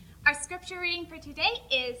scripture reading for today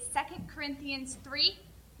is 2 Corinthians 3,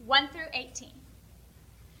 1 through 18.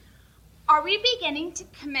 Are we beginning to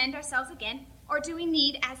commend ourselves again, or do we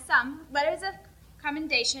need, as some, letters of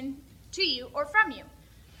commendation to you or from you?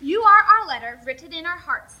 You are our letter, written in our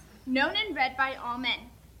hearts, known and read by all men,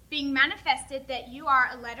 being manifested that you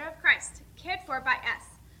are a letter of Christ, cared for by us,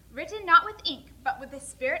 written not with ink, but with the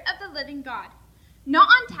Spirit of the living God, not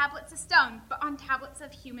on tablets of stone, but on tablets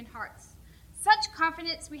of human hearts. Such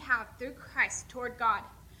confidence we have through Christ toward God.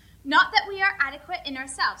 Not that we are adequate in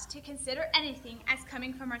ourselves to consider anything as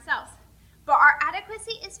coming from ourselves, but our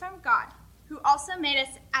adequacy is from God, who also made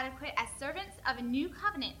us adequate as servants of a new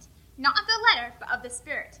covenant, not of the letter, but of the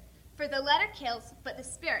Spirit. For the letter kills, but the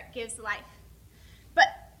Spirit gives life. But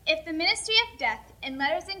if the ministry of death in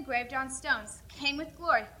letters engraved on stones came with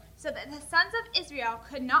glory, so that the sons of Israel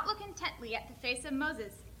could not look intently at the face of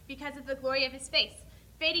Moses because of the glory of his face,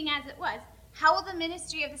 fading as it was, how will the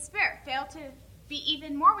ministry of the Spirit fail to be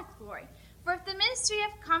even more with glory? For if the ministry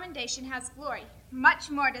of commendation has glory, much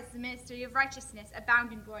more does the ministry of righteousness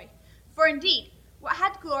abound in glory. For indeed, what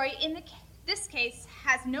had glory in this case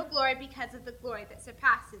has no glory because of the glory that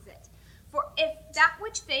surpasses it. For if that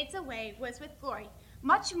which fades away was with glory,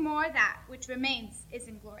 much more that which remains is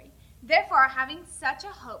in glory. Therefore, having such a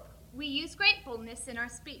hope, we use great boldness in our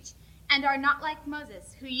speech, and are not like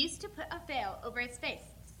Moses, who used to put a veil over his face,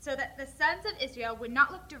 so that the sons of Israel would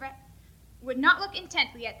not look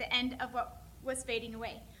intently at the end of what was fading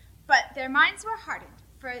away. But their minds were hardened,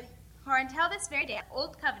 for until this very day,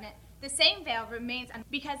 old covenant, the same veil remains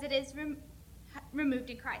because it is removed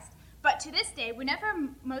in Christ. But to this day, whenever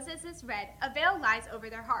Moses is read, a veil lies over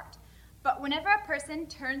their heart. But whenever a person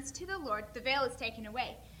turns to the Lord, the veil is taken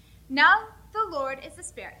away. Now the Lord is the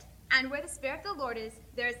Spirit, and where the Spirit of the Lord is,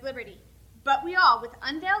 there is liberty. But we all, with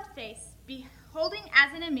unveiled face, beholding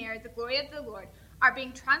as in a mirror the glory of the Lord, are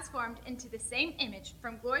being transformed into the same image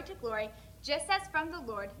from glory to glory, just as from the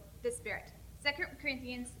Lord, the Spirit. 2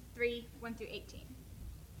 Corinthians 3, 1 through 18.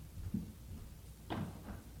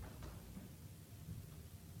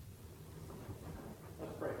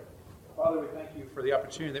 Let's pray. Father, we thank you for the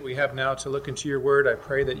opportunity that we have now to look into your word. I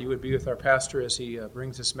pray that you would be with our pastor as he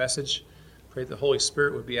brings this message. Pray that the Holy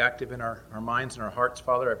Spirit would be active in our minds and our hearts,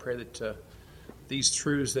 Father. I pray that these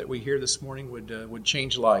truths that we hear this morning would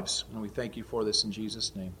change lives. And we thank you for this in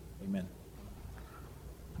Jesus' name. Amen.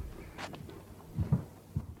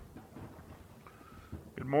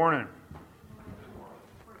 Good morning.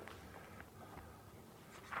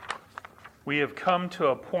 We have come to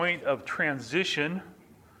a point of transition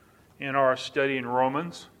in our study in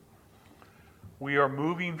Romans. We are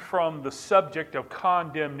moving from the subject of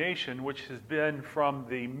condemnation, which has been from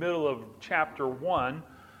the middle of chapter 1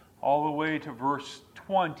 all the way to verse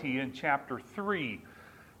 20 in chapter 3.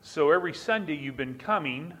 So every Sunday you've been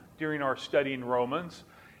coming during our study in Romans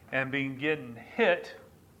and been getting hit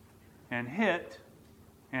and hit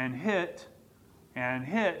and hit and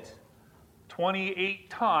hit 28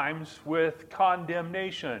 times with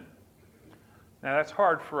condemnation. Now that's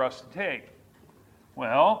hard for us to take.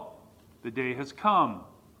 Well, the day has come.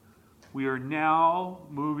 We are now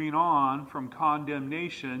moving on from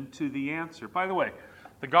condemnation to the answer. By the way,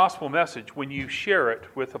 the gospel message, when you share it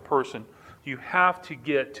with a person, you have to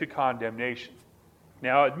get to condemnation.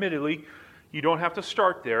 Now, admittedly, you don't have to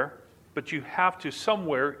start there, but you have to,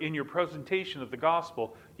 somewhere in your presentation of the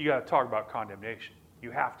gospel, you got to talk about condemnation.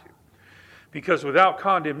 You have to. Because without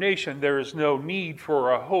condemnation, there is no need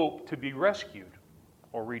for a hope to be rescued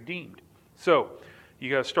or redeemed. So, you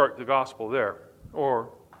got to start the gospel there, or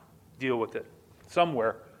deal with it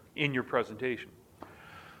somewhere in your presentation.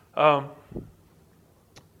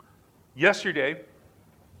 Yesterday,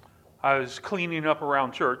 I was cleaning up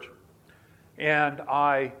around church, and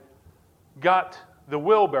I got the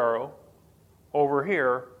wheelbarrow over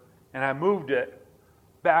here, and I moved it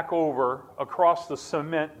back over across the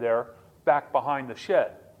cement there, back behind the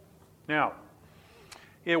shed. Now,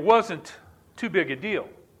 it wasn't too big a deal.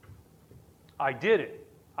 I did it.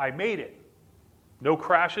 I made it. No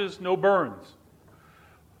crashes, no burns.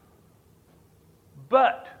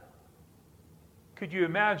 But could you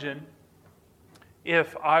imagine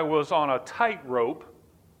if I was on a tightrope,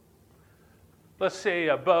 let's say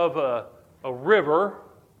above a river,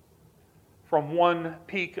 from one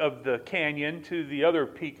peak of the canyon to the other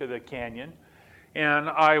peak of the canyon, and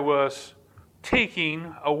I was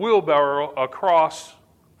taking a wheelbarrow across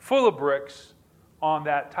full of bricks on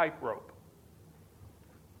that tightrope.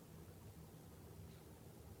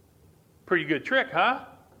 Pretty good trick, huh?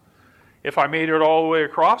 If I made it all the way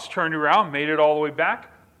across, turned around, made it all the way back,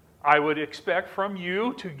 I would expect from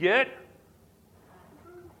you to get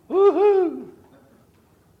woohoo.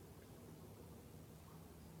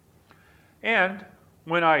 And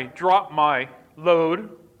when I drop my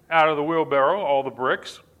load out of the wheelbarrow, all the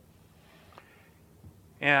bricks,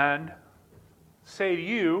 and say to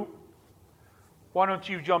you, why don't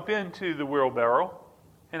you jump into the wheelbarrow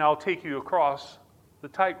and I'll take you across the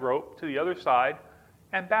tightrope to the other side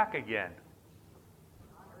and back again.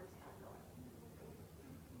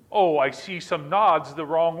 Oh, I see some nods the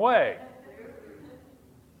wrong way.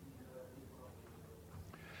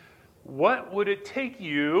 What would it take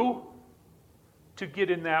you to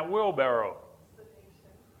get in that wheelbarrow?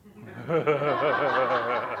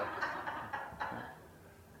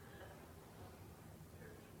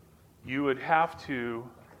 You would have to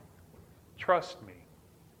trust me.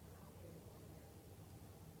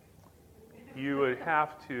 You would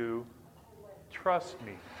have to trust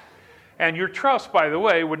me. And your trust, by the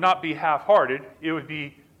way, would not be half-hearted. It would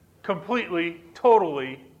be completely,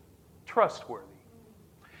 totally trustworthy.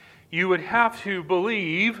 You would have to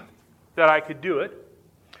believe that I could do it.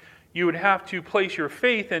 You would have to place your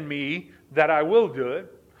faith in me that I will do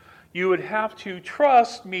it. You would have to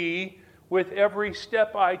trust me with every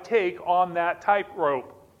step I take on that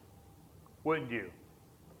tightrope, wouldn't you?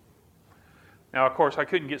 Now, of course, I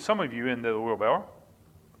couldn't get some of you into the wheelbarrow.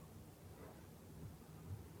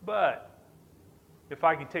 But if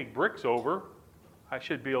I can take bricks over, I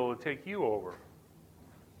should be able to take you over.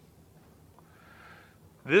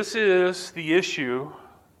 This is the issue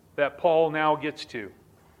that Paul now gets to.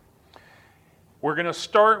 We're going to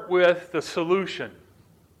start with the solution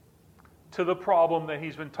to the problem that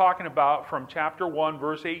he's been talking about from chapter 1,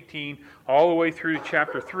 verse 18, all the way through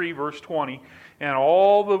chapter 3, verse 20, and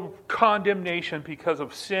all the condemnation because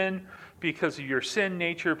of sin, because of your sin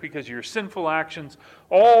nature, because of your sinful actions,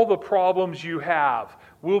 all the problems you have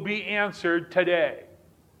will be answered today.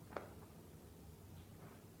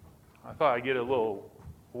 I thought I'd get a little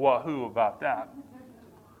wahoo about that.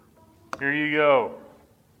 Here you go.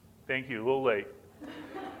 Thank you, a little late.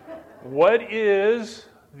 What is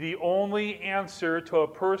the only answer to a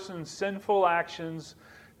person's sinful actions,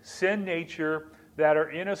 sin nature, that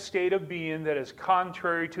are in a state of being that is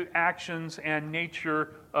contrary to actions and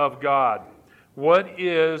nature of God? What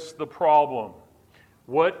is the problem?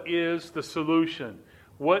 What is the solution?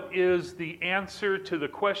 What is the answer to the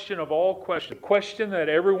question of all questions? The question that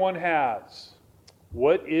everyone has.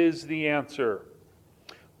 What is the answer?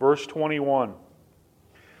 Verse 21.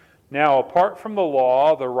 Now, apart from the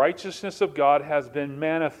law, the righteousness of God has been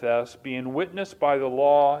manifest, being witnessed by the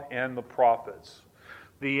law and the prophets.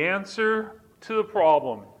 The answer to the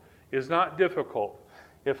problem is not difficult.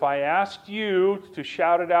 If I asked you to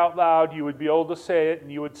shout it out loud, you would be able to say it,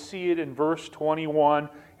 and you would see it in verse 21,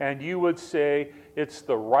 and you would say, it's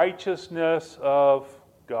the righteousness of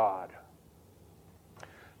God.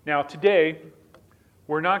 Now, today,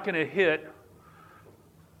 we're not going to hit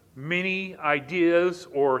many ideas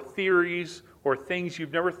or theories or things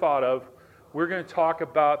you've never thought of. We're going to talk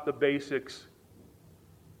about the basics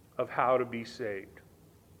of how to be saved.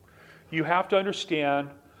 You have to understand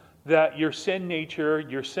that your sin nature,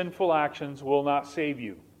 your sinful actions will not save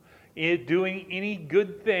you. Doing any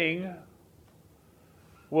good thing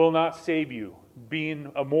will not save you.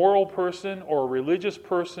 Being a moral person or a religious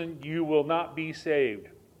person, you will not be saved.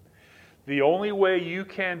 The only way you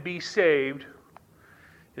can be saved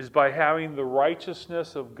is by having the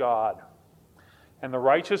righteousness of God. And the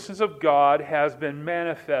righteousness of God has been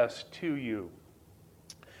manifest to you.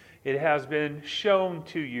 It has been shown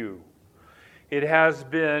to you. It has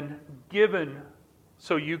been given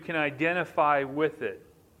so you can identify with it.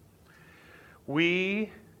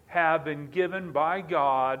 We have been given by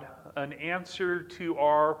God an answer to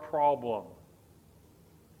our problem.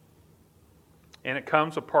 And it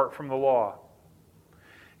comes apart from the law.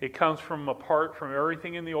 It comes apart from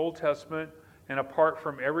everything in the Old Testament and apart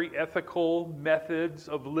from every ethical methods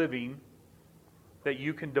of living that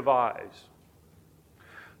you can devise.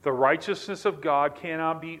 The righteousness of God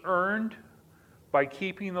cannot be earned by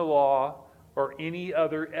keeping the law or any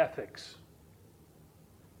other ethics.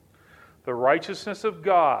 The righteousness of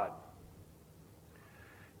God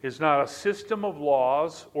is not a system of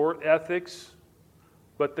laws or ethics,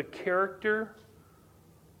 but the character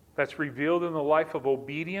that's revealed in the life of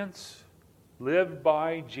obedience lived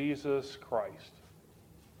by Jesus Christ.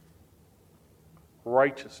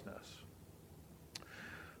 Righteousness.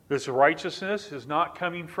 This righteousness is not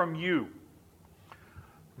coming from you.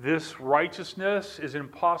 This righteousness is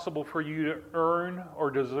impossible for you to earn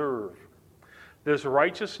or deserve. This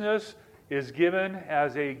righteousness is given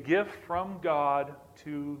as a gift from God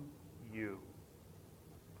to you.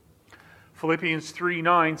 Philippians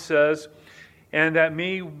 3:9 says, and that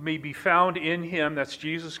me may be found in him, that's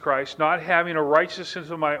Jesus Christ, not having a righteousness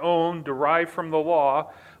of my own derived from the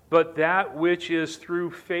law, but that which is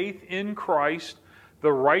through faith in Christ,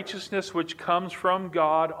 the righteousness which comes from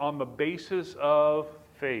God on the basis of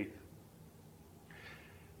faith.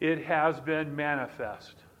 It has been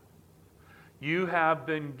manifest. You have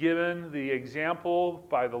been given the example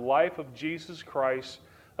by the life of Jesus Christ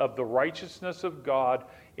of the righteousness of God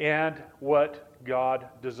and what God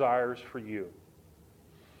desires for you.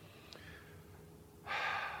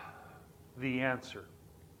 The answer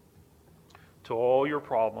to all your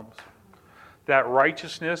problems, that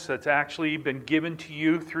righteousness that's actually been given to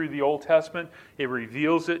you through the Old Testament, it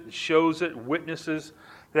reveals it, shows it, witnesses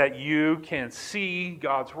that you can see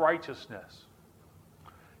God's righteousness.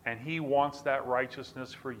 And He wants that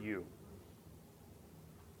righteousness for you.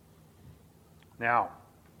 Now,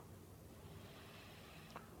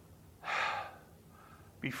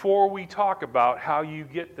 before we talk about how you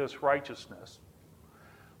get this righteousness,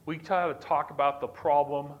 we try to talk about the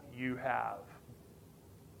problem you have.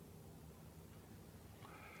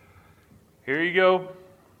 Here you go.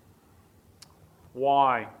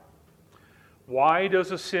 Why? Why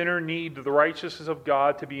does a sinner need the righteousness of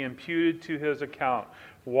God to be imputed to his account?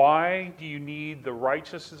 Why do you need the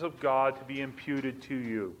righteousness of God to be imputed to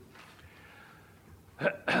you?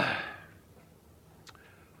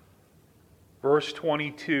 Verse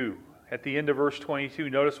 22. At the end of verse 22,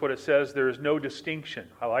 notice what it says. There is no distinction.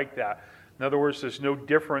 I like that. In other words, there's no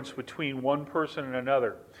difference between one person and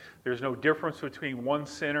another. There's no difference between one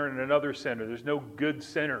sinner and another sinner. There's no good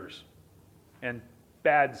sinners and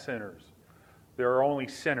bad sinners. There are only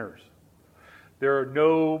sinners. There are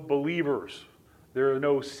no believers. There are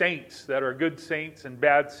no saints that are good saints and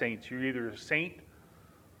bad saints. You're either a saint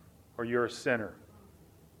or you're a sinner.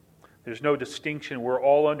 There's no distinction. We're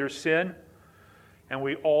all under sin, and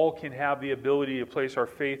we all can have the ability to place our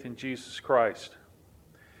faith in Jesus Christ.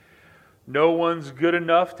 No one's good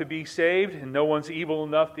enough to be saved, and no one's evil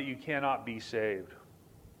enough that you cannot be saved.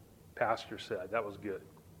 Pastor said. That was good.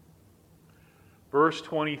 Verse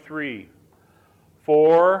 23.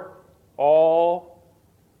 For all,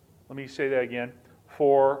 let me say that again.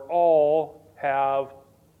 For all have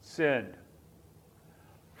sinned.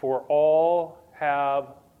 For all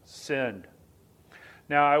have sinned.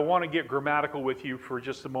 Now, I want to get grammatical with you for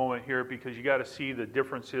just a moment here because you got to see the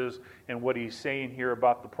differences in what he's saying here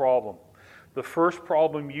about the problem. The first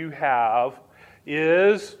problem you have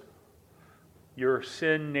is your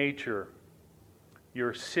sin nature.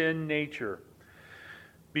 Your sin nature.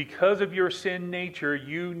 Because of your sin nature,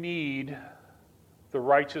 you need the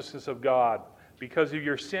righteousness of God. Because of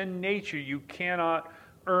your sin nature, you cannot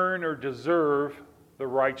earn or deserve the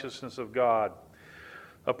righteousness of God.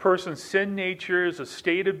 A person's sin nature is a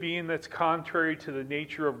state of being that's contrary to the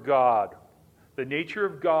nature of God. The nature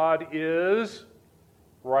of God is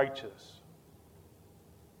righteous.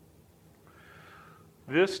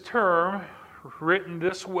 This term, written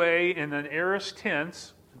this way in an aorist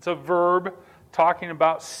tense, it's a verb talking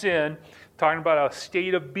about sin, talking about a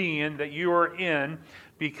state of being that you are in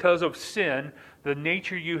because of sin, the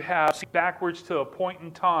nature you have backwards to a point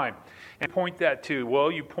in time. And point that to,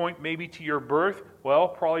 well, you point maybe to your birth. Well,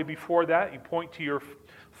 probably before that, you point to your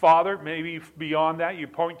father. Maybe beyond that, you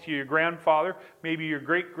point to your grandfather. Maybe your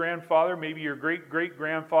great-grandfather. Maybe your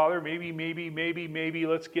great-great-grandfather. Maybe,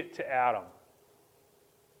 let's get to Adam.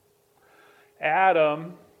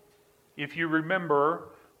 Adam, if you remember,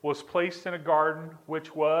 was placed in a garden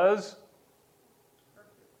which was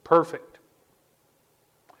perfect.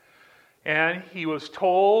 And he was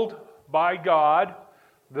told by God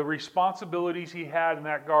the responsibilities he had in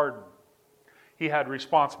that garden. He had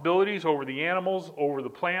responsibilities over the animals, over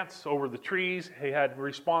the plants, over the trees. He had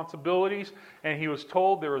responsibilities, and he was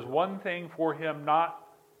told there was one thing for him not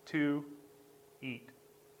to eat.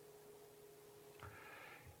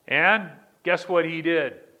 And guess what he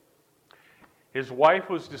did? His wife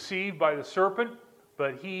was deceived by the serpent,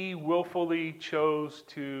 but he willfully chose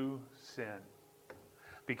to sin.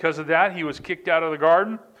 Because of that, he was kicked out of the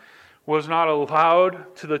garden, was not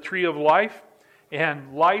allowed to the tree of life,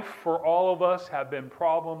 and life for all of us have been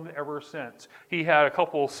problemed ever since. He had a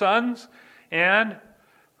couple of sons, and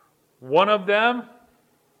one of them,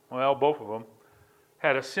 well, both of them,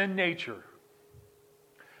 had a sin nature.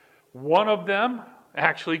 One of them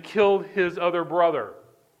actually killed his other brother.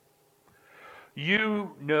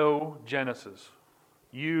 You know Genesis.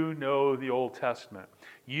 You know the Old Testament.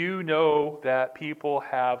 You know that people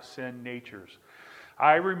have sin natures.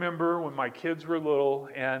 I remember when my kids were little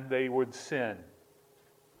and they would sin.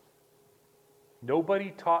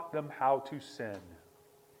 Nobody taught them how to sin.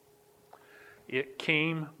 It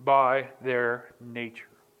came by their nature.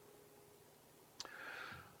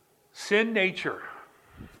 Sin nature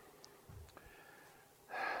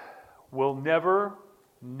will never,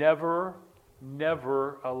 never,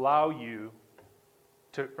 never allow you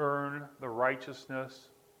to earn the righteousness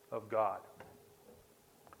of God.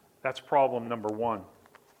 That's problem number one.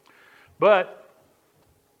 But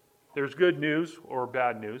there's good news or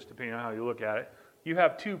bad news, depending on how you look at it. You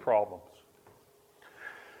have two problems.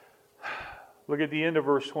 Look at the end of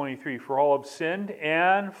verse 23. For all have sinned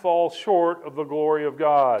and fall short of the glory of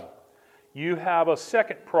God. You have a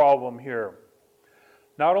second problem here.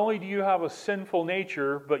 Not only do you have a sinful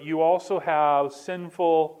nature, but you also have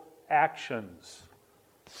sinful actions.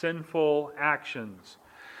 Sinful actions.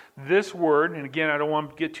 This word, and again, I don't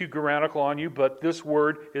want to get too grammatical on you, but this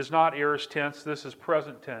word is not aorist tense, this is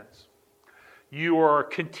present tense. You are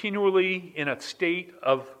continually in a state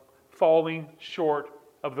of falling short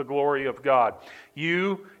of the glory of God.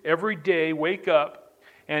 You, every day, wake up,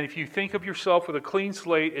 and if you think of yourself with a clean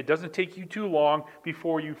slate, it doesn't take you too long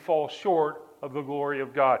before you fall short of the glory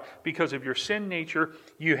of God. Because of your sin nature,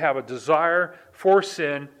 you have a desire for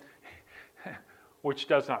sin, which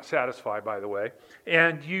does not satisfy, by the way,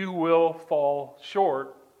 and you will fall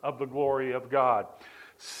short of the glory of God.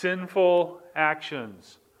 Sinful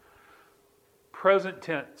actions. Present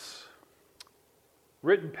tense.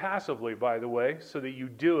 Written passively, by the way, so that you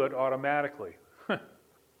do it automatically.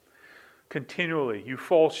 Continually. You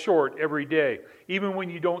fall short every day. Even when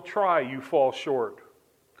you don't try, you fall short.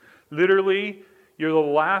 Literally, you're the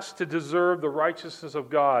last to deserve the righteousness of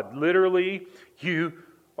God. Literally, you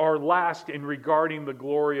are last in regarding the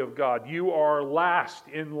glory of God. You are last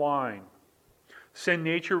in line. Sin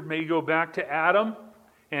nature may go back to Adam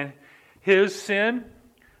and his sin,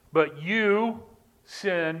 but you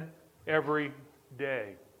sin every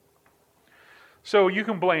day. So you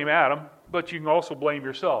can blame Adam, but you can also blame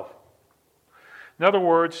yourself. In other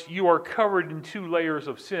words, you are covered in two layers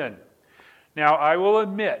of sin. Now, I will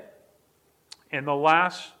admit, in the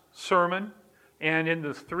last sermon and in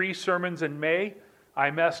the 3 sermons in May,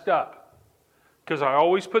 I messed up. Because I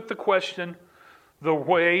always put the question the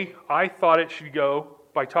way I thought it should go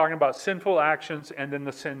by talking about sinful actions and then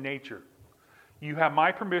the sin nature. You have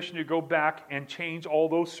my permission to go back and change all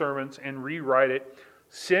those sermons and rewrite it.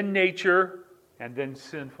 Sin nature and then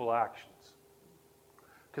sinful actions.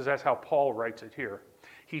 Because that's how Paul writes it here.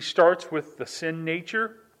 He starts with the sin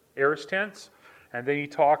nature, aorist tense, and then he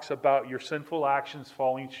talks about your sinful actions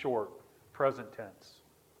falling short, present tense.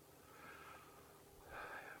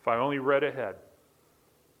 If I only read ahead.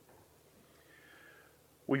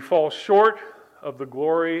 We fall short of the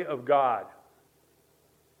glory of God.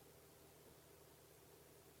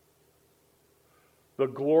 The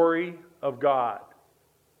glory of God.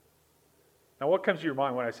 Now, what comes to your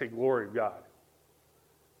mind when I say glory of God?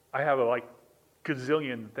 I have like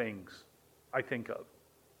gazillion things I think of.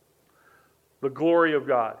 The glory of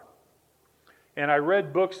God. And I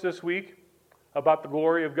read books this week about the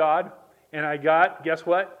glory of God, and I got, guess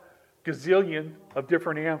what? Gazillion of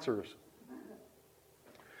different answers.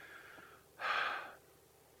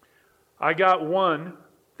 I got one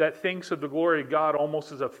that thinks of the glory of God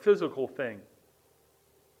almost as a physical thing.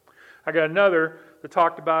 I got another that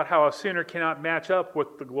talked about how a sinner cannot match up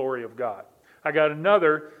with the glory of God. I got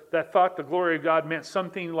another that thought the glory of God meant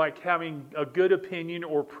something like having a good opinion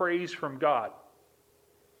or praise from God.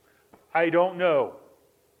 I don't know.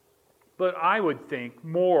 But I would think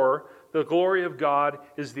more the glory of God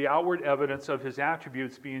is the outward evidence of His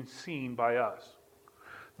attributes being seen by us.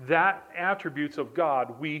 That attributes of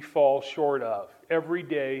God we fall short of every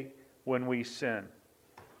day when we sin.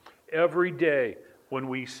 Every day when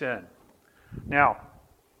we sin. Now,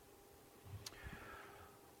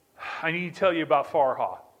 I need to tell you about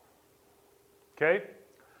Farha. Okay?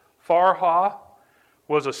 Farha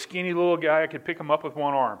was a skinny little guy. I could pick him up with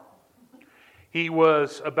one arm. He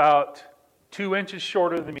was about 2 inches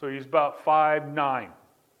shorter than me, so he's about 5'9".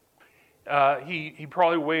 He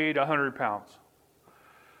probably weighed 100 pounds.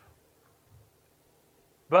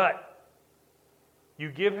 But you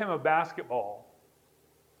give him a basketball,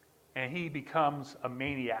 and he becomes a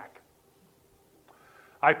maniac.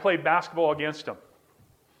 I played basketball against him.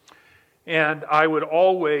 And I would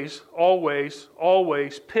always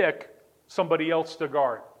pick somebody else to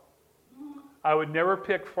guard. I would never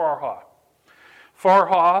pick Farha.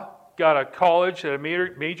 Farha got a college, at a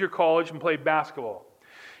major college, and played basketball.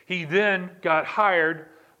 He then got hired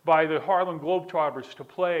by the Harlem Globetrotters to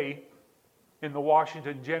play in the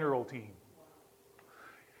Washington General team.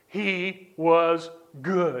 He was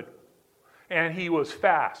good, and he was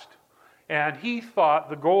fast. And he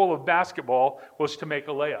thought the goal of basketball was to make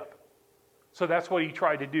a layup. So that's what he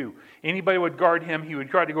tried to do. Anybody would guard him, he would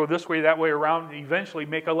try to go this way, that way, around, and eventually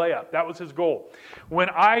make a layup. That was his goal. When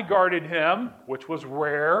I guarded him, which was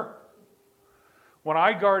rare, when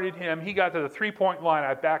I guarded him, he got to the three-point line,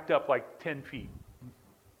 I backed up like 10 feet.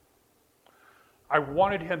 I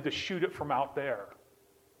wanted him to shoot it from out there.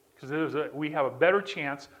 Because we have a better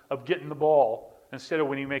chance of getting the ball instead of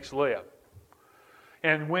when he makes a layup.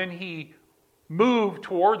 And when he moved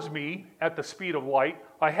towards me at the speed of light,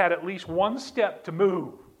 I had at least one step to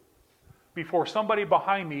move before somebody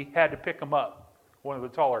behind me had to pick him up, one of the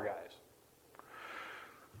taller guys.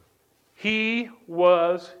 He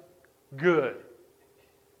was good.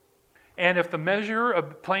 And if the measure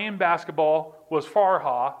of playing basketball was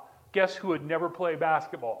Farha, guess who would never play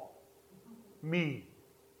basketball? Me.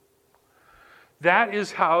 That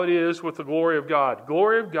is how it is with the glory of God.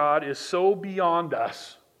 Glory of God is so beyond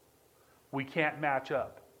us, we can't match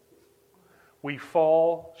up. We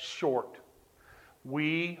fall short.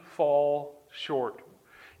 We fall short.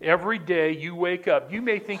 Every day you wake up, you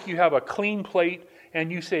may think you have a clean plate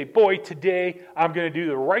and you say, boy, today I'm going to do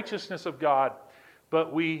the righteousness of God.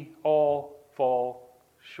 But we all fall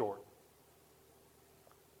short.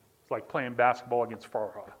 It's like playing basketball against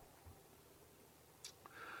Farha.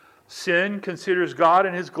 Sin considers God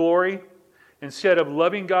and His glory. Instead of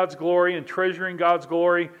loving God's glory and treasuring God's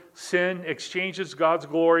glory, sin exchanges God's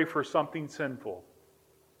glory for something sinful.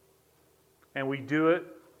 And we do it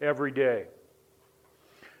every day.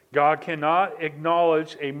 God cannot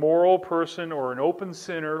acknowledge a moral person or an open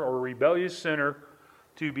sinner or a rebellious sinner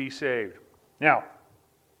to be saved. Now,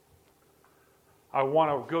 I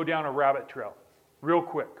want to go down a rabbit trail real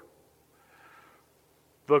quick.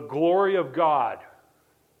 The glory of God.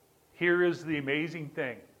 Here is the amazing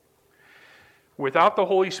thing. Without the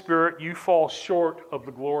Holy Spirit, you fall short of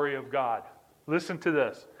the glory of God. Listen to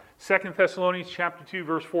this. 2 Thessalonians chapter 2,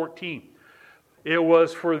 verse 14. It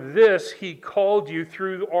was for this He called you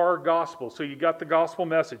through our gospel. So you got the gospel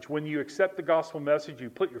message. When you accept the gospel message, you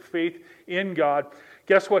put your faith in God.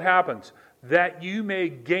 Guess what happens? That you may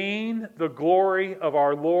gain the glory of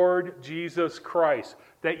our Lord Jesus Christ.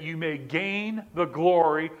 That you may gain the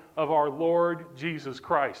glory of our Lord Jesus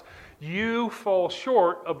Christ. You fall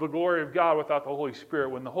short of the glory of God without the Holy Spirit.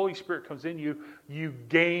 When the Holy Spirit comes in you, you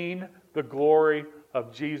gain the glory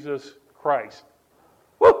of Jesus Christ.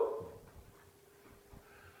 Woo!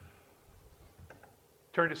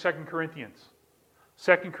 Turn to 2 Corinthians.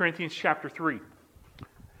 2 Corinthians chapter 3.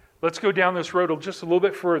 Let's go down this road just a little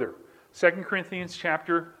bit further. 2 Corinthians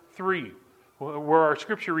chapter 3, where our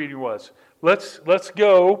scripture reading was. Let's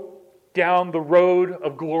go down the road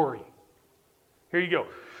of glory. Here you go.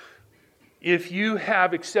 If you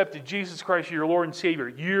have accepted Jesus Christ as your Lord and Savior,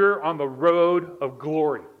 you're on the road of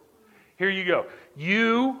glory. Here you go.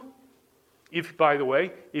 By the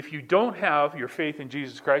way, if you don't have your faith in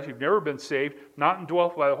Jesus Christ, you've never been saved, not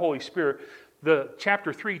indwelt by the Holy Spirit, the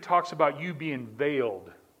chapter 3 talks about you being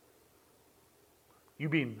veiled. You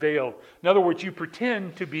being veiled. In other words, you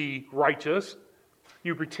pretend to be righteous.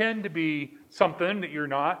 You pretend to be something that you're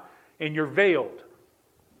not, and you're veiled.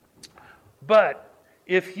 But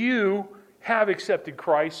if you have accepted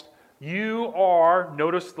Christ, you are,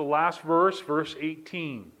 notice the last verse, verse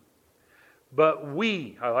 18. But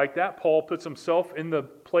we, I like that, Paul puts himself in the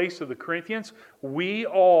place of the Corinthians, we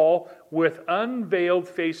all with unveiled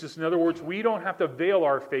faces, in other words, we don't have to veil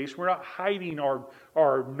our face, we're not hiding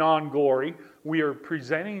our non-glory, we are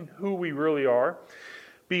presenting who we really are,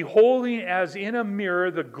 beholding as in a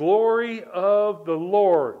mirror the glory of the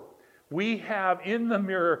Lord. We have in the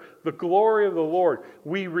mirror the glory of the Lord.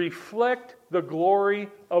 We reflect the glory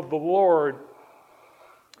of the Lord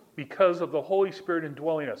because of the Holy Spirit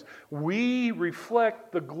indwelling us. We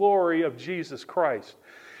reflect the glory of Jesus Christ.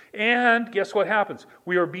 And guess what happens?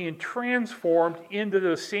 We are being transformed into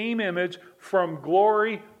the same image from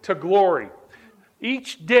glory to glory.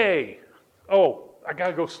 Each day, I got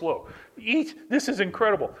to go slow. This is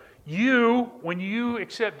incredible. When you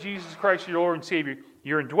accept Jesus Christ as your Lord and Savior,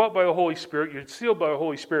 you're indwelt by the Holy Spirit, you're sealed by the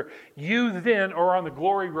Holy Spirit, you then are on the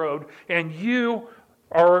glory road, and you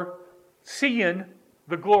are seeing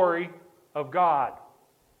the glory of God.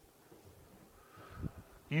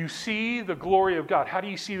 You see the glory of God. How do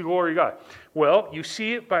you see the glory of God? Well, you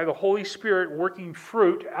see it by the Holy Spirit working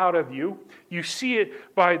fruit out of you. You see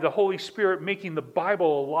it by the Holy Spirit making the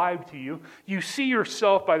Bible alive to you. You see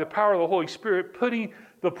yourself by the power of the Holy Spirit putting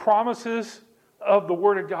the promises of the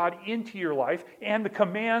Word of God into your life and the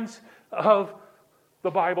commands of the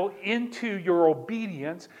Bible into your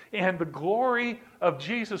obedience, and the glory of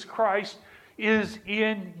Jesus Christ is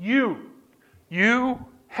in you. You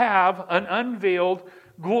have an unveiled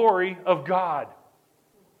glory of God.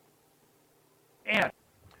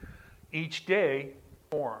 Each day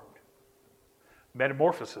formed.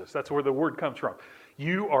 Metamorphosis, that's where the word comes from.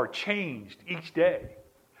 You are changed each day.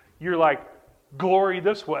 You're like glory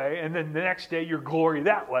this way, and then the next day you're glory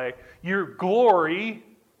that way. Your glory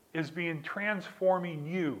is being transforming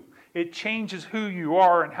you. It changes who you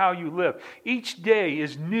are and how you live. Each day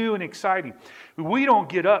is new and exciting. We don't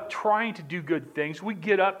get up trying to do good things. We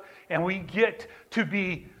get up and we get to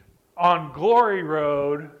be on glory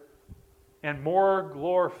road and more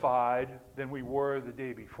glorified than we were the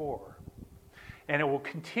day before. And it will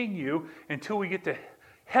continue until we get to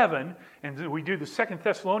heaven and we do the 2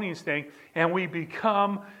 Thessalonians thing and we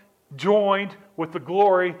become joined with the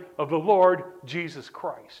glory of the Lord Jesus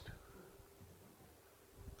Christ.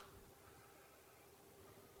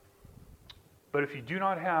 But if you do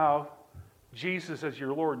not have Jesus as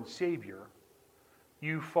your Lord and Savior,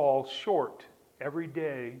 you fall short every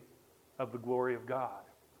day of the glory of God.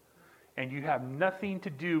 And you have nothing to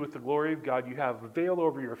do with the glory of God. You have a veil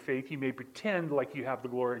over your faith. You may pretend like you have the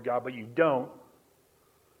glory of God, but you don't.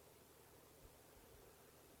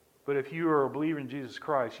 But if you are a believer in Jesus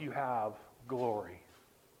Christ, you have glory.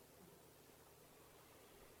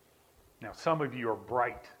 Now, some of you are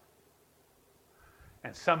bright.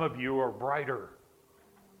 And some of you are brighter.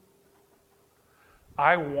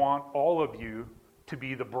 I want all of you to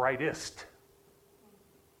be the brightest.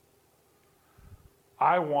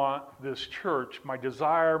 I want this church, my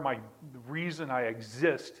desire, the reason I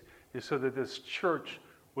exist is so that this church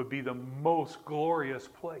would be the most glorious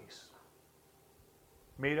place.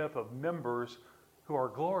 Made up of members who are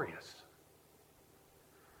glorious.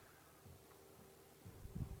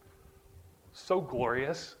 So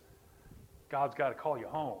glorious, God's got to call you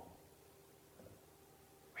home.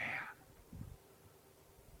 Man.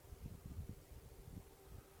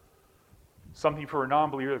 Something for a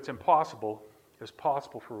non-believer that's impossible is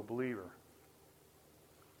possible for a believer.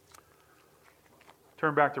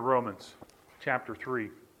 Turn back to Romans chapter 3.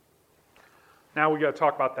 Now we got to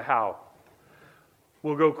talk about the how.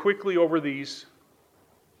 We'll go quickly over these.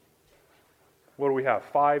 What do we have?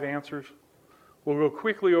 5 answers? We'll go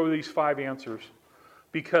quickly over these 5 answers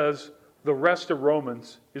because the rest of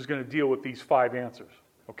Romans is going to deal with these 5 answers.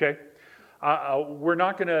 Okay? We're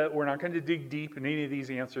not going to dig deep in any of these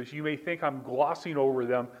answers. You may think I'm glossing over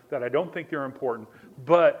them, that I don't think they're important,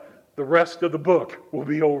 but the rest of the book will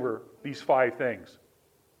be over these 5 things.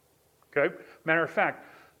 Okay? Matter of fact,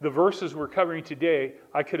 the verses we're covering today,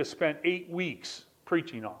 I could have spent 8 weeks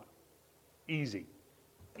preaching on. Easy.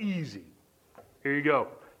 Easy. Here you go.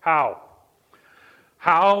 How?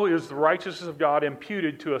 How is the righteousness of God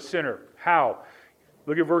imputed to a sinner? How?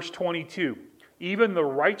 Look at verse 22. Even the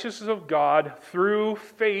righteousness of God through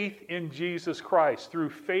faith in Jesus Christ. Through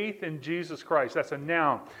faith in Jesus Christ. That's a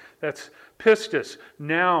noun. That's pistis,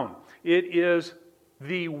 noun. It is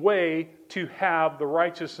the way to have the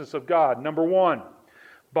righteousness of God. Number 1,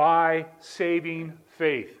 by saving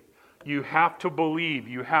faith. You have to believe.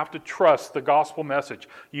 You have to trust the gospel message.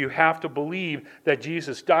 You have to believe that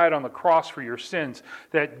Jesus died on the cross for your sins,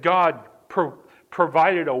 that God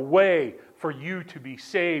provided a way for you to be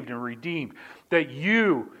saved and redeemed, that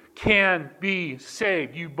you can be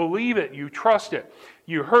saved. You believe it. You trust it.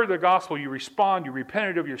 You heard the gospel. You respond. You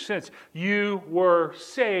repented of your sins. You were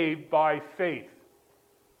saved by faith.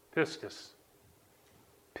 Pistis.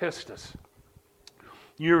 Pistis.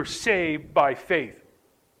 You're saved by faith.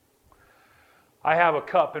 I have a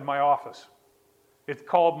cup in my office. It's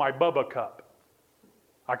called my Bubba cup.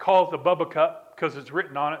 I call it the Bubba cup because it's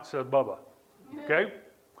written on it, says Bubba. Okay?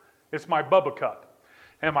 It's my Bubba cup.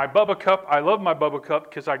 And my Bubba cup, I love my Bubba cup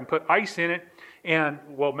because I can put ice in it. And,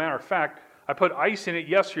 well, matter of fact, I put ice in it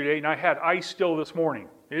yesterday and I had ice still this morning.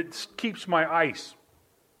 It keeps my ice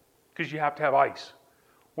because you have to have ice.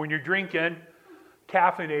 When you're drinking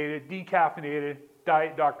caffeinated, decaffeinated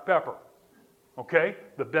Diet Dr. Pepper. Okay?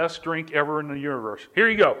 The best drink ever in the universe. Here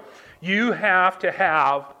you go. You have to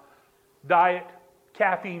have diet,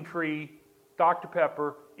 caffeine-free Dr.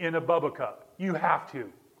 Pepper in a Bubba cup. You have to.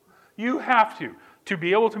 You have to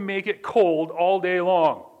be able to make it cold all day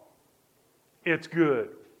long. It's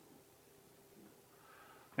good.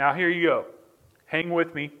 Now here you go. Hang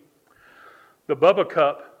with me. The Bubba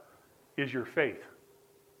cup is your faith.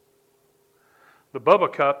 The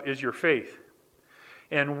Bubba cup is your faith.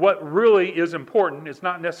 And what really is important is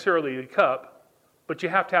not necessarily the cup, but you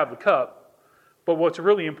have to have the cup. But what's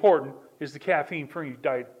really important is the caffeine-free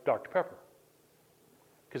Diet Dr. Pepper.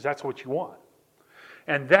 Because that's what you want.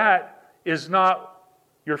 And that is not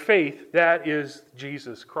your faith, that is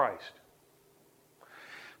Jesus Christ.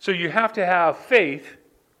 So you have to have faith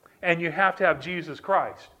and you have to have Jesus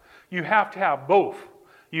Christ. You have to have both.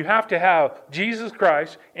 You have to have Jesus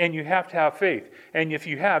Christ and you have to have faith. And if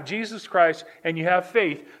you have Jesus Christ and you have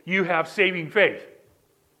faith, you have saving faith.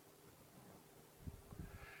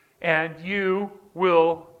 And you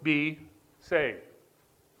will be saved.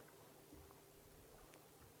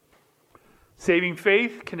 Saving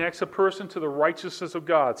faith connects a person to the righteousness of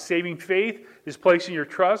God. Saving faith is placing your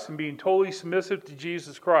trust and being totally submissive to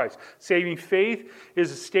Jesus Christ. Saving faith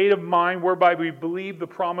is a state of mind whereby we believe the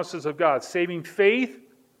promises of God. Saving faith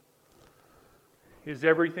is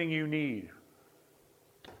everything you need.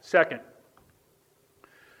 Second,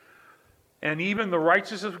 and even the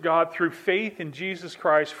righteousness of God through faith in Jesus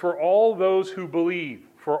Christ for all those who believe.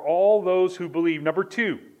 For all those who believe. Number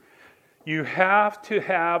two, you have to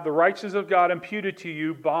have the righteousness of God imputed to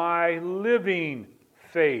you by living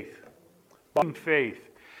faith. By faith.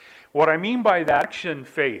 What I mean by that, action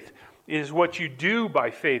faith, is what you do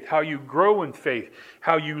by faith, how you grow in faith,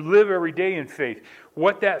 how you live every day in faith.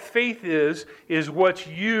 What that faith is what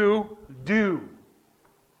you do.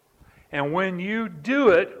 And when you do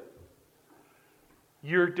it,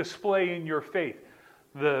 you're displaying your faith.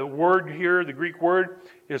 The word here, the Greek word,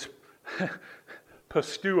 is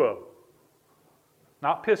pistuo.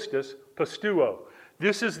 Not pistis, pistuo.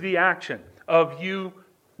 This is the action of you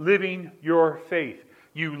living your faith.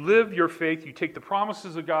 You live your faith. You take the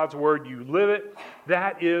promises of God's word. You live it.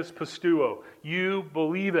 That is pistuo. You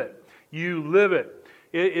believe it. You live it.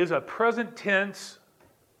 It is a present tense,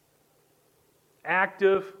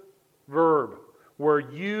 active verb where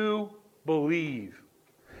you believe.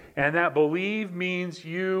 And that believe means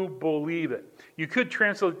you believe it. You could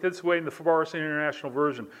translate it this way in the Forbarson International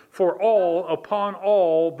Version. For all, upon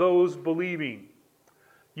all those believing.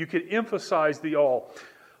 You could emphasize the all.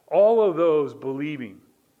 All of those believing.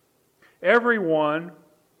 Everyone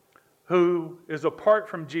who is apart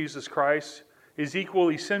from Jesus Christ is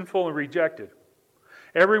equally sinful and rejected.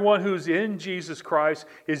 Everyone who's in Jesus Christ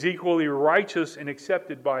is equally righteous and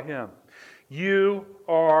accepted by Him. You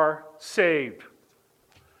are saved.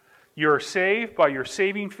 You're saved by your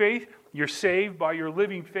saving faith. You're saved by your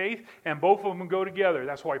living faith. And both of them go together.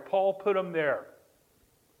 That's why Paul put them there.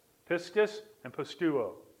 Pistis and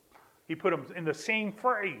pistuo. He put them in the same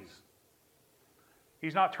phrase.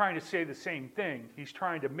 He's not trying to say the same thing. He's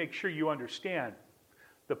trying to make sure you understand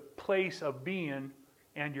the place of being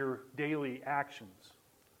and your daily actions.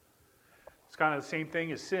 It's kind of the same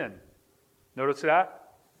thing as sin. Notice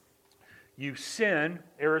that? You sin,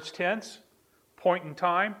 aorist tense, point in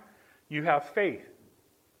time. You have faith,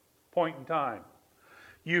 point in time.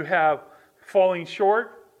 You have falling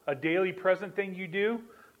short, a daily present thing you do.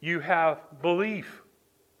 You have belief,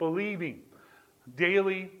 believing,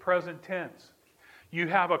 daily present tense. You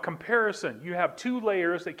have a comparison. You have two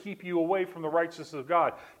layers that keep you away from the righteousness of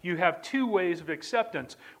God. You have two ways of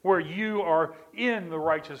acceptance where you are in the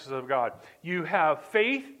righteousness of God. You have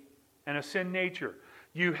faith and a sin nature.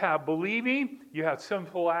 You have believing, you have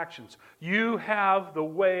sinful actions. You have the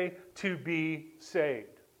way to be saved.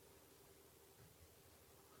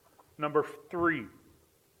 Number 3.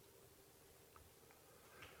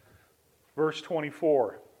 Verse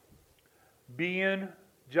 24. Being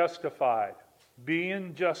justified.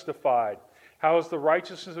 Being justified. How is the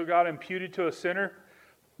righteousness of God imputed to a sinner?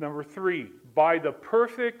 Number 3. By the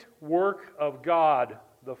perfect work of God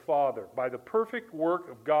the Father. By the perfect work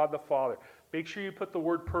of God the Father. Make sure you put the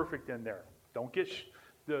word perfect in there. Don't get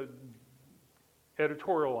the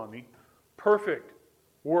editorial on me. Perfect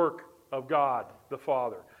work of God the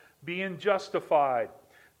Father. Being justified.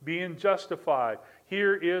 Being justified.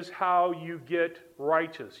 Here is how you get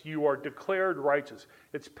righteous. You are declared righteous.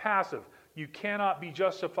 It's passive. You cannot be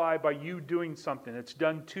justified by you doing something. It's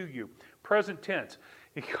done to you. Present tense.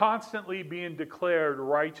 Constantly being declared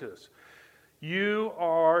righteous. You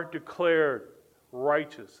are declared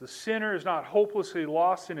righteous. The sinner is not hopelessly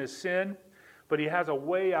lost in his sin, but he has a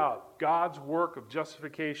way out. God's work of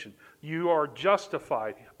justification. You are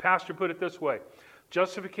justified. Pastor put it this way.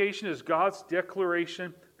 Justification is God's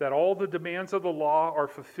declaration that all the demands of the law are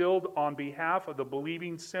fulfilled on behalf of the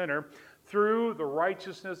believing sinner through the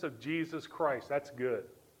righteousness of Jesus Christ. That's good.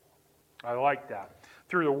 I like that.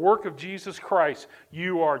 Through the work of Jesus Christ,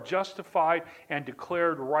 you are justified and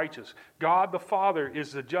declared righteous. God the Father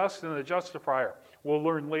is the just and the justifier. We'll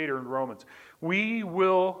learn later in Romans. We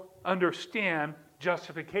will understand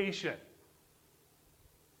justification.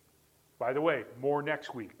 By the way, more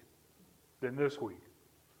next week than this week.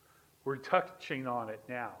 We're touching on it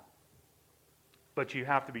now. But you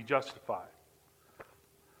have to be justified.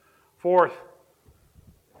 Fourth,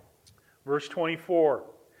 verse 24.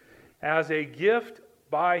 As a gift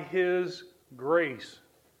by His grace.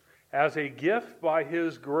 As a gift by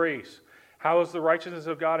His grace. How is the righteousness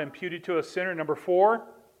of God imputed to a sinner? Number 4,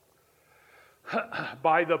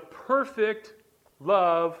 by the perfect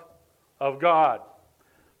love of God.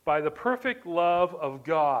 By the perfect love of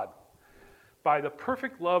God. By the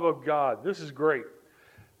perfect love of God. This is great.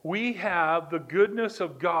 We have the goodness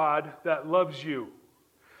of God that loves you.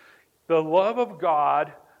 The love of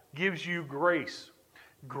God gives you grace.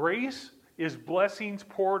 Grace is blessings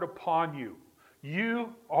poured upon you.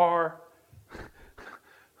 You are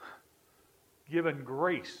given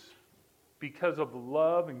grace because of the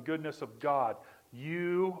love and goodness of God.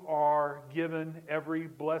 You are given every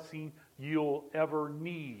blessing you'll ever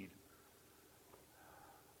need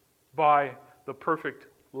by the perfect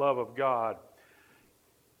love of God,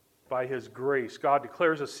 by His grace. God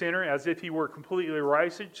declares a sinner as if he were completely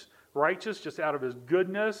righteous just out of His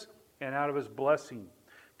goodness and out of His blessing.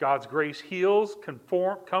 God's grace heals,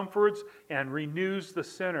 comforts, and renews the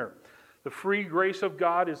sinner. The free grace of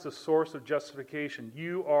God is the source of justification.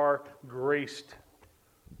 You are graced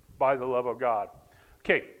by the love of God.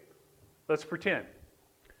 Okay, let's pretend.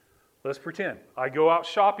 Let's pretend. I go out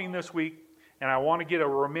shopping this week and I want to get a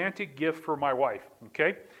romantic gift for my wife.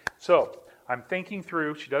 Okay? So, I'm thinking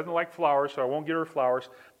through. She doesn't like flowers, so I won't get her flowers.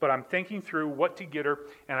 But I'm thinking through what to get her.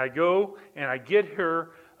 And I go and I get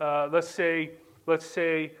her, let's say,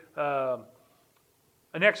 an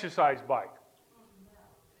exercise bike.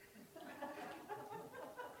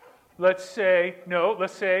 Let's say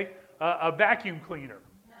a vacuum cleaner.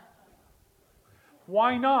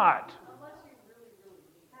 Why not?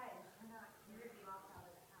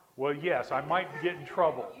 Well, yes, I might get in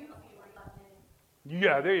trouble.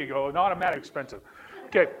 Yeah, there you go. An automatic expensive.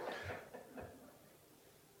 Okay.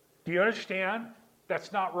 Do you understand?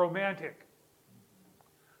 That's not romantic.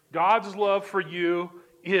 God's love for you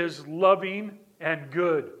is loving and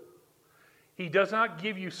good. He does not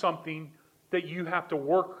give you something that you have to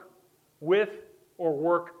work with or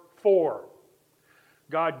work for.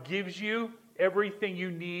 God gives you everything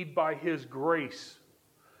you need by His grace.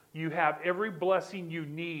 You have every blessing you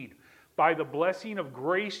need. By the blessing of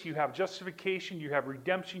grace, you have justification, you have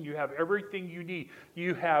redemption, you have everything you need.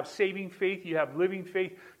 You have saving faith, you have living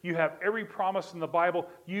faith, you have every promise in the Bible.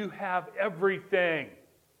 You have everything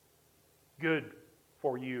good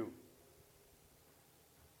for you.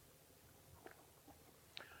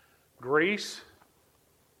 Grace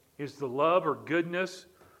is the love or goodness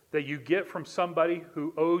that you get from somebody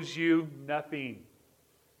who owes you nothing.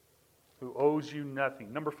 Who owes you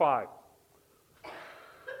nothing. Number 5.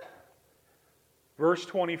 Verse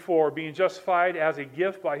 24, being justified as a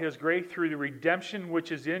gift by His grace through the redemption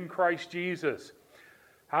which is in Christ Jesus.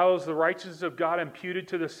 How is the righteousness of God imputed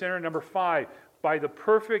to the sinner? Number 5, by the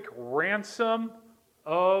perfect ransom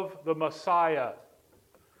of the Messiah.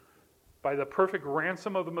 By the perfect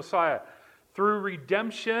ransom of the Messiah. Through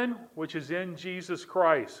redemption which is in Jesus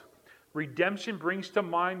Christ. Redemption brings to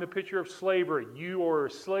mind the picture of slavery. You are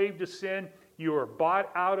a slave to sin. You are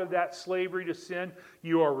bought out of that slavery to sin.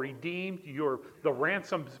 You are redeemed. The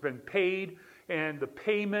ransom has been paid. And the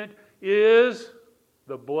payment is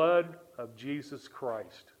the blood of Jesus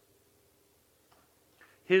Christ.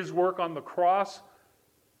 His work on the cross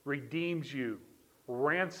redeems you,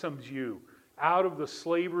 ransoms you out of the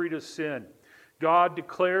slavery to sin. God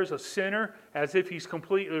declares a sinner as if he's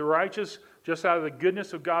completely righteous, just out of the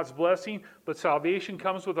goodness of God's blessing, but salvation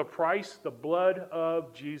comes with a price, the blood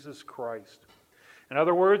of Jesus Christ. In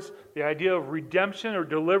other words, the idea of redemption or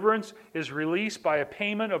deliverance is released by a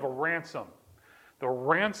payment of a ransom. The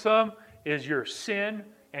ransom is your sin,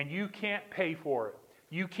 and you can't pay for it.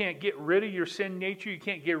 You can't get rid of your sin nature. You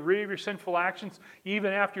can't get rid of your sinful actions.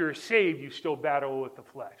 Even after you're saved, you still battle with the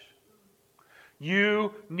flesh.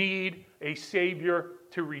 You need a Savior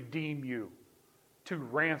to redeem you, to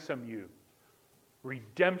ransom you.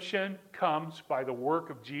 Redemption comes by the work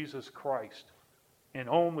of Jesus Christ, and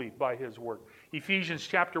only by His work. Ephesians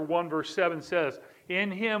chapter 1 verse 7 says, in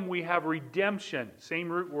Him we have redemption,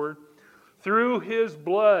 same root word, through His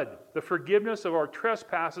blood, the forgiveness of our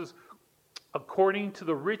trespasses, according to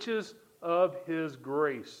the riches of His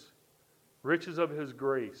grace. Riches of His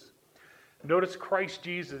grace. Notice Christ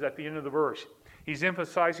Jesus at the end of the verse. He's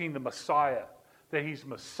emphasizing the Messiah, that He's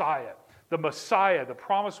Messiah. The Messiah, the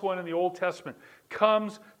promised one in the Old Testament,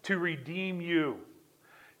 comes to redeem you.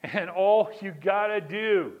 And all you got to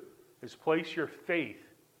do is place your faith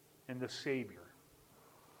in the Savior.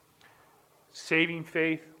 Saving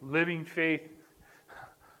faith, living faith,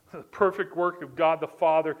 the perfect work of God the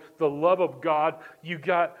Father, the love of God. You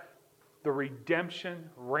got the redemption,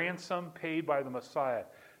 ransom paid by the Messiah.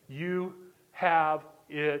 You have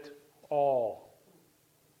it all.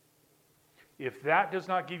 If that does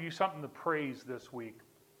not give you something to praise this week,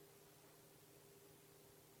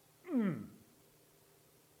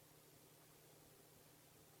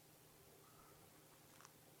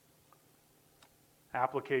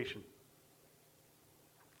 Application.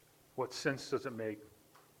 What sense does it make?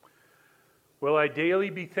 Will I daily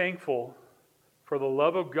be thankful for the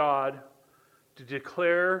love of God to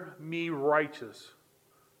declare me righteous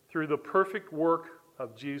through the perfect work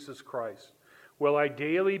of Jesus Christ? Will I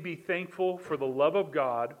daily be thankful for the love of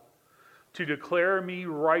God to declare me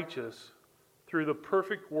righteous through the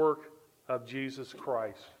perfect work of Jesus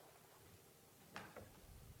Christ?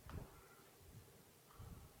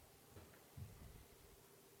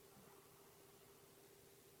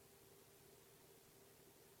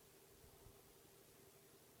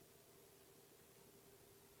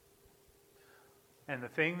 And the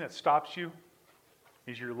thing that stops you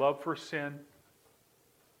is your love for sin.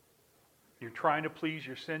 You're trying to please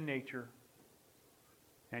your sin nature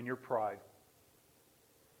and your pride.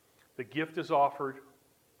 The gift is offered.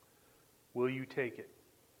 Will you take it?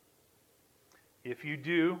 If you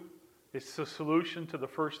do, it's the solution to the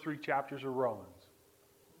first 3 chapters of Romans.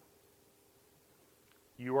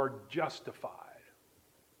 You are justified.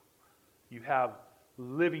 You have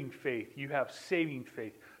living faith. You have saving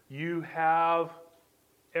faith. You have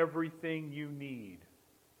everything you need.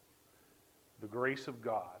 The grace of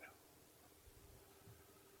God.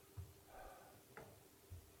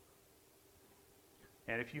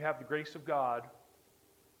 And if you have the grace of God,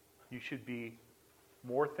 you should be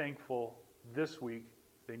more thankful this week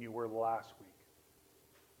than you were last week.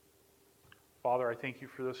 Father, I thank you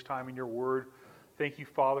for this time in your word. Thank you,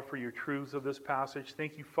 Father, for your truths of this passage.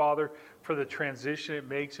 Thank you, Father, for the transition it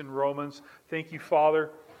makes in Romans. Thank you,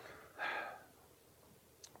 Father,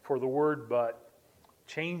 for the word but,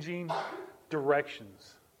 changing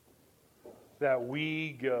directions that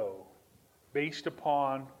we go based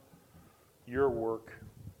upon your work.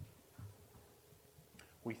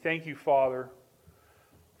 We thank you, Father,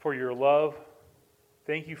 for your love.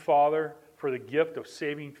 Thank you, Father, for the gift of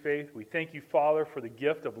saving faith. We thank you, Father, for the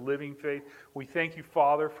gift of living faith. We thank you,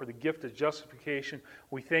 Father, for the gift of justification.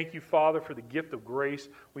 We thank you, Father, for the gift of grace.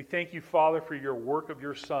 We thank you, Father, for your work of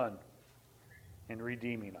your Son in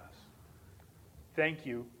redeeming us. Thank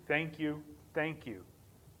you, thank you, thank you.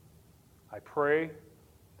 I pray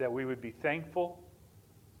that we would be thankful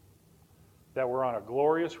that we're on a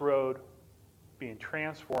glorious road being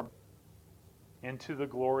transformed into the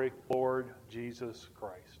glory Lord Jesus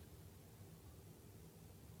Christ.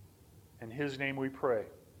 In his name we pray.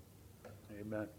 Amen.